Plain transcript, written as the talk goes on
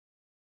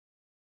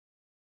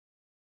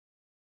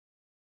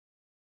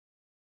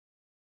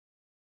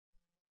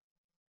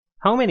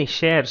How many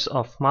shares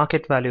of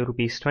market value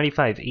rupees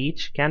 25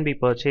 each can be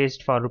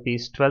purchased for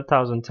rupees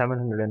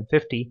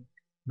 12,750,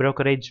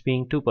 brokerage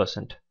being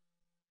 2%?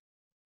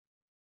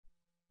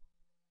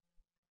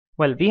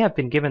 Well, we have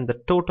been given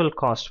the total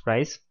cost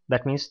price,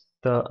 that means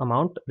the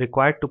amount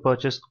required to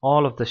purchase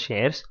all of the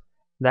shares,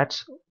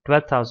 that's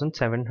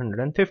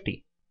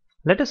 12,750.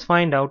 Let us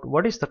find out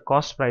what is the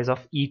cost price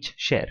of each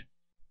share.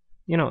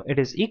 It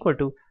is equal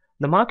to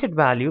the market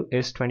value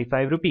is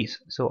 25 rupees.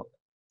 So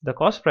the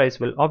cost price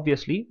will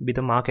obviously be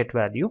the market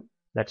value,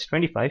 that's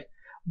 25,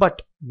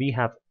 but we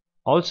have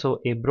also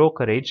a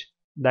brokerage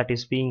that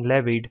is being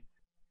levied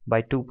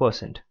by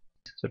 2%.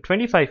 So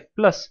 25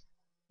 plus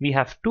we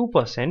have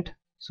 2%,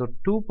 so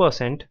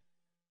 2%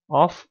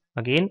 of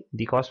again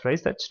the cost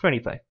price, that's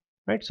 25,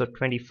 right? So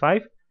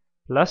 25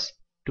 plus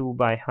 2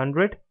 by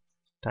 100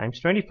 times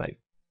 25.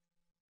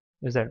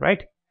 Is that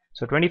right?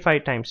 So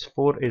 25 times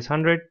 4 is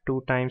 100,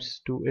 2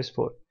 times 2 is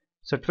 4.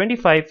 So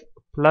 25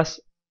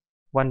 plus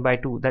 1 by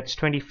 2, that's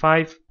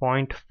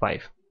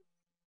 25.5,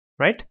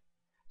 right?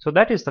 So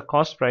that is the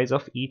cost price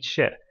of each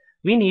share.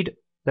 We need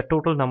the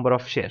total number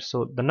of shares.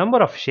 So the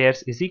number of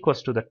shares is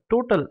equals to the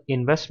total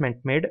investment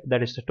made,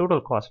 that is the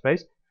total cost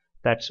price,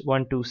 that's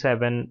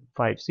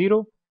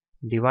 12750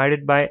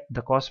 divided by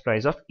the cost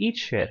price of each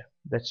share,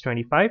 that's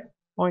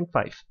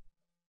 25.5,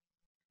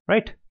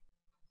 right?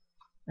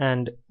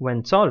 And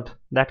when solved,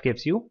 that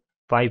gives you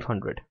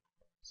 500.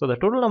 So the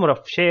total number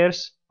of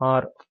shares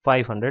are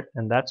 500,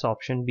 and that's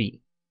option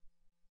B.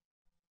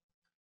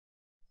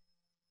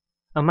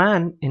 A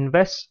man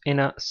invests in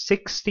a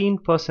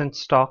 16%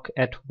 stock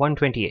at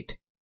 128.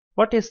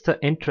 What is the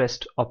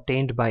interest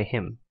obtained by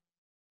him?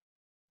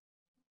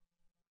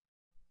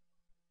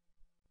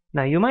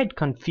 Now you might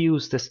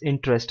confuse this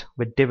interest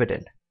with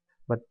dividend,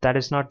 but that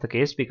is not the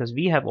case because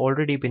we have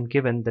already been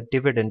given the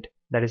dividend,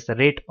 that is the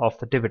rate of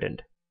the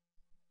dividend.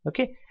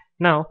 Okay,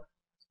 now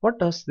what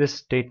does this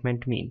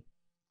statement mean?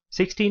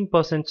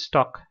 16%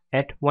 stock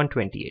at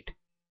 128.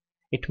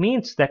 It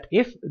means that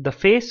if the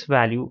face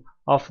value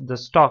of the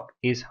stock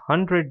is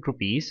 100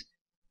 rupees,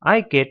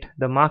 I get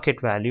the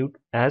market value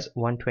as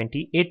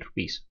 128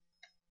 rupees.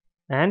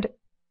 And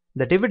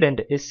the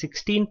dividend is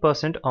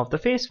 16% of the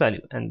face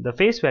value, and the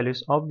face value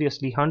is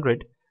obviously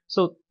 100,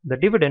 so the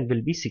dividend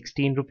will be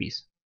 16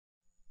 rupees.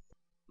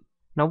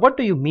 Now what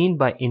do you mean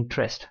by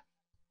interest?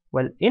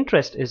 Well,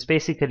 interest is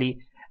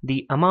basically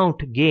the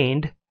amount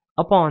gained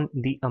upon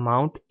the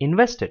amount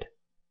invested,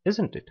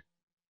 isn't it?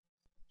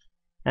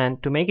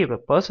 And to make it a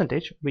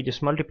percentage, we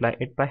just multiply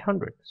it by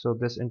 100, so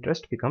this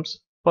interest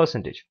becomes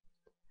percentage.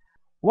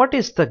 What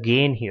is the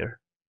gain here?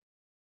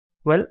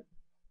 Well,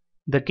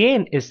 the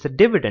gain is the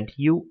dividend.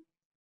 You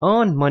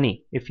earn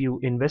money if you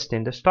invest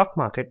in the stock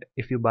market,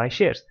 if you buy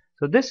shares.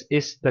 So this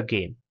is the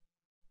gain.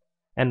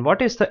 And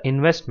what is the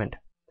investment?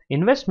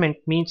 Investment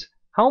means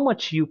how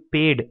much you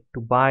paid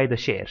to buy the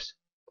shares.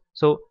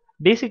 So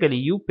basically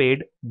you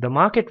paid the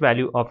market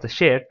value of the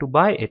share to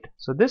buy it.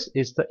 So this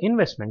is the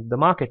investment, the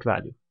market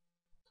value.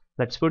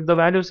 Let's put the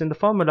values in the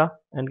formula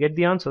and get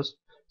the answers.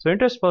 So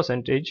interest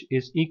percentage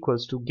is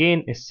equals to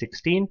gain is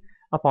 16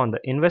 upon the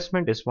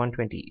investment is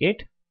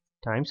 128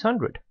 times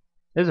 100,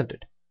 isn't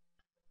it?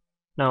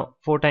 Now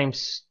 4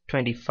 times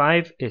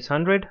 25 is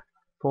 100,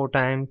 4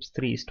 times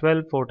 3 is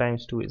 12, 4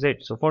 times 2 is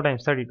 8, so 4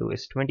 times 32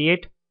 is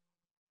 28.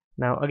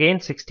 Now again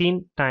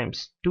 16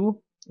 times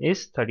 2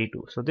 is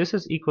 32, so this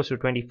is equals to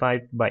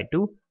 25 by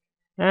 2,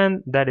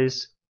 and that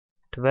is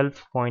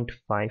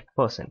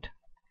 12.5%,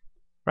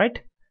 right?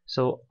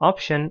 So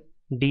option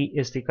D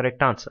is the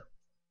correct answer.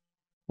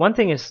 One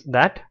thing is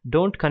that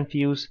don't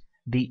confuse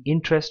the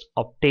interest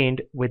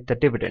obtained with the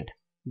dividend.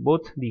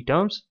 Both the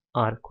terms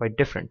are quite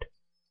different.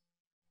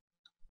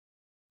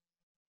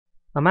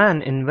 A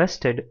man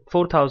invested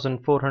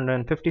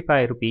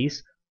 4,455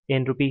 rupees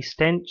in rupees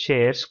 10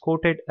 shares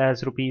quoted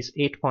as rupees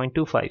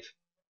 8.25.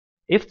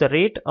 If the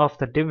rate of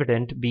the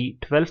dividend be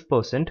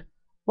 12%,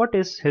 what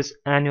is his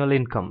annual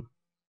income?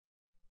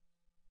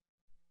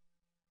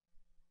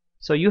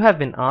 So you have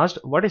been asked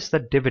what is the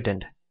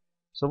dividend.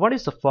 So what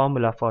is the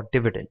formula for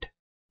dividend?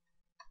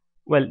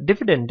 Well,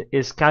 dividend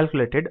is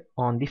calculated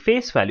on the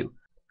face value.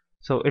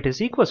 So it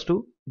is equals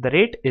to, the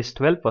rate is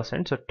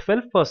 12%, so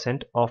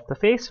 12% of the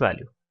face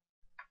value.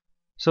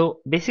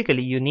 So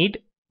basically you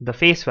need the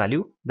face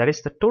value, that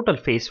is the total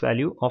face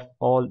value of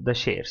all the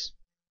shares,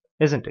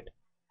 isn't it?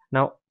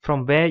 Now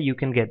from where you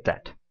can get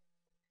that?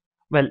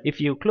 Well,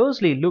 if you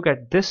closely look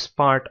at this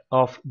part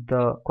of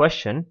the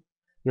question,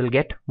 you'll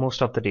get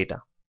most of the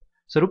data.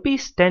 So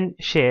rupees 10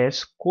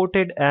 shares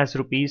quoted as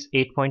rupees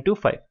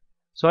 8.25.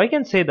 So I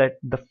can say that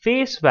the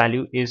face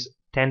value is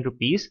 10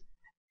 rupees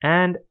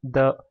and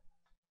the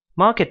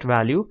market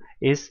value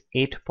is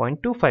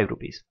 8.25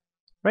 rupees,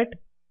 right?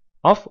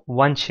 Of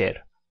one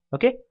share.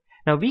 Okay.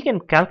 Now we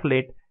can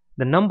calculate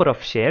the number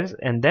of shares,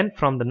 and then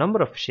from the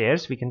number of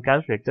shares we can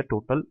calculate the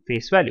total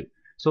face value.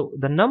 So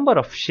the number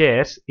of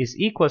shares is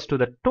equals to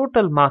the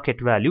total market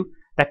value.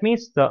 That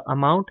means the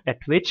amount at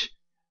which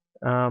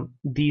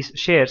these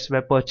shares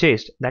were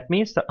purchased. That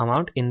means the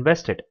amount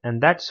invested,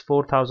 and that's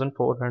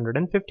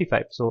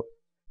 4,455. So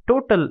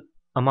total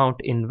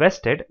amount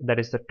invested, that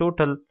is the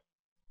total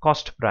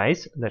cost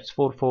price, that's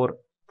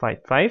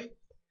 4455,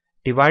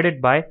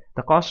 divided by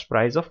the cost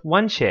price of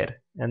one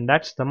share, and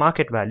that's the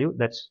market value,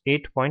 that's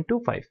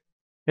 8.25,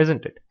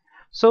 isn't it?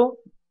 So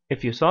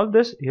if you solve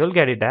this, you'll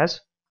get it as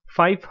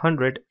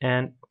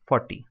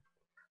 540.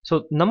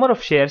 So number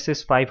of shares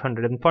is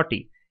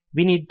 540.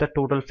 We need the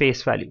total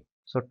face value.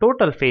 So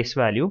total face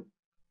value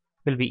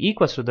will be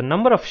equals to the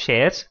number of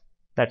shares,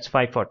 that's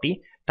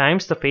 540,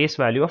 times the face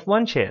value of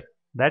one share,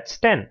 that's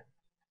 10,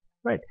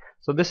 right?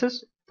 So this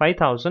is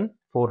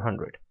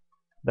 5400,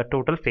 the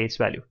total face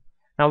value.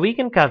 Now we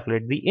can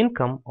calculate the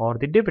income or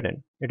the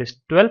dividend. It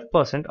is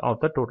 12% of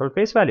the total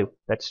face value,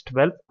 that's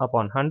 12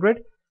 upon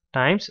 100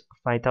 times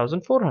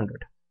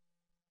 5400.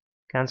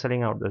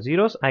 Cancelling out the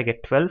zeros, I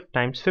get 12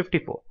 times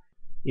 54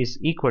 is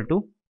equal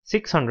to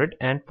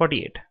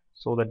 648.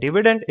 So the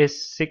dividend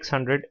is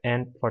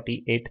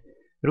 648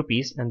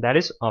 rupees, and that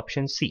is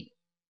option C.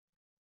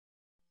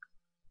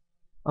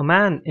 A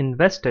man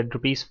invested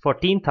rupees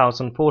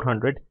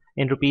 14,400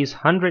 in rupees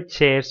 100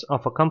 shares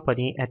of a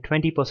company at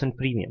 20%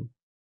 premium.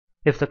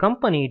 If the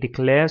company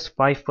declares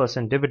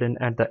 5% dividend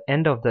at the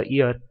end of the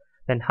year,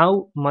 then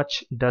how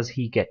much does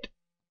he get?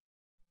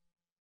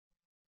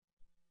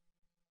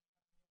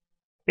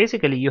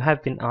 Basically, you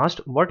have been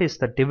asked what is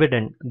the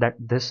dividend that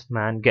this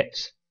man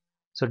gets.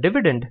 So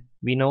dividend,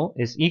 we know,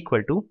 is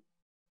equal to,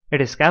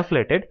 it is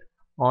calculated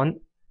on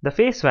the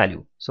face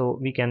value. So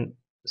we can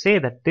say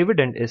that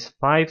dividend is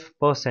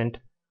 5%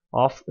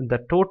 of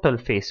the total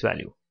face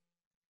value,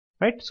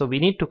 right? So we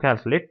need to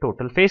calculate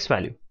total face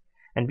value,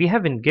 and we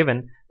have been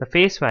given the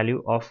face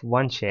value of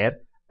one share,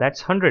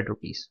 that's 100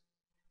 rupees,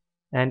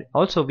 and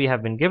also we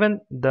have been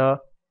given the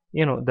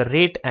the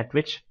rate at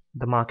which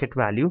the market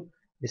value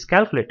is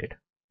calculated.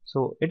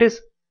 So it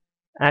is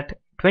at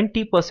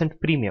 20%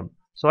 premium.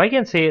 So I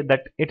can say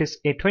that it is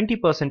a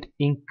 20%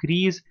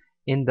 increase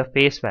in the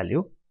face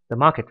value, the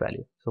market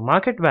value. So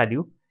market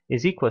value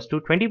is equals to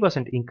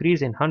 20%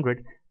 increase in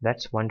 100,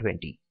 that's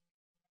 120.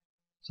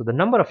 So the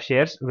number of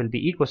shares will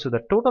be equals to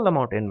the total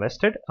amount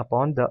invested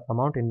upon the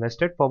amount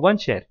invested for one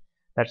share,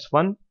 that's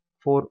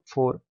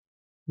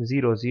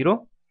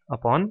 14400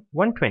 upon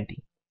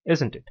 120,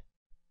 isn't it?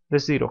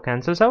 This 0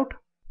 cancels out.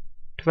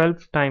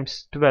 12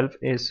 times 12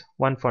 is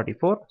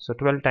 144, so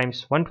 12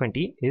 times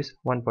 120 is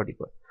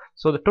 144.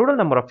 So the total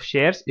number of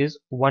shares is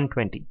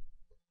 120.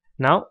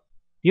 Now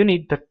you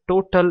need the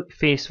total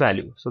face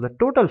value. So the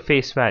total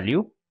face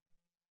value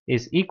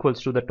is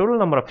equals to the total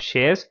number of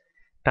shares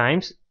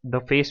times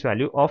the face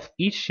value of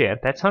each share,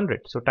 that's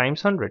 100, so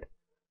times 100.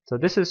 So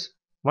this is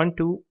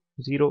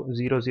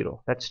 12000,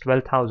 that's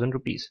 12,000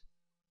 rupees.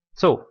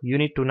 So you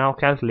need to now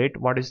calculate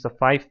what is the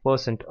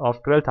 5%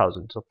 of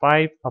 12,000. So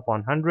 5 upon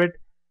 100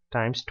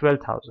 times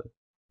 12,000.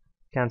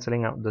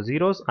 Cancelling out the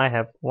zeros, I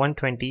have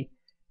 120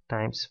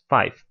 times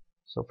 5.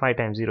 So 5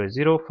 times 0 is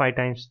 0, 5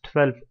 times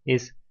 12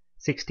 is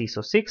 60.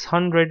 So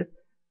 600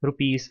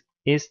 rupees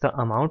is the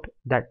amount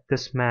that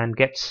this man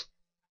gets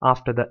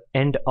after the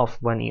end of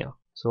 1 year.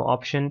 So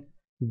option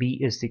B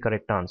is the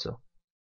correct answer.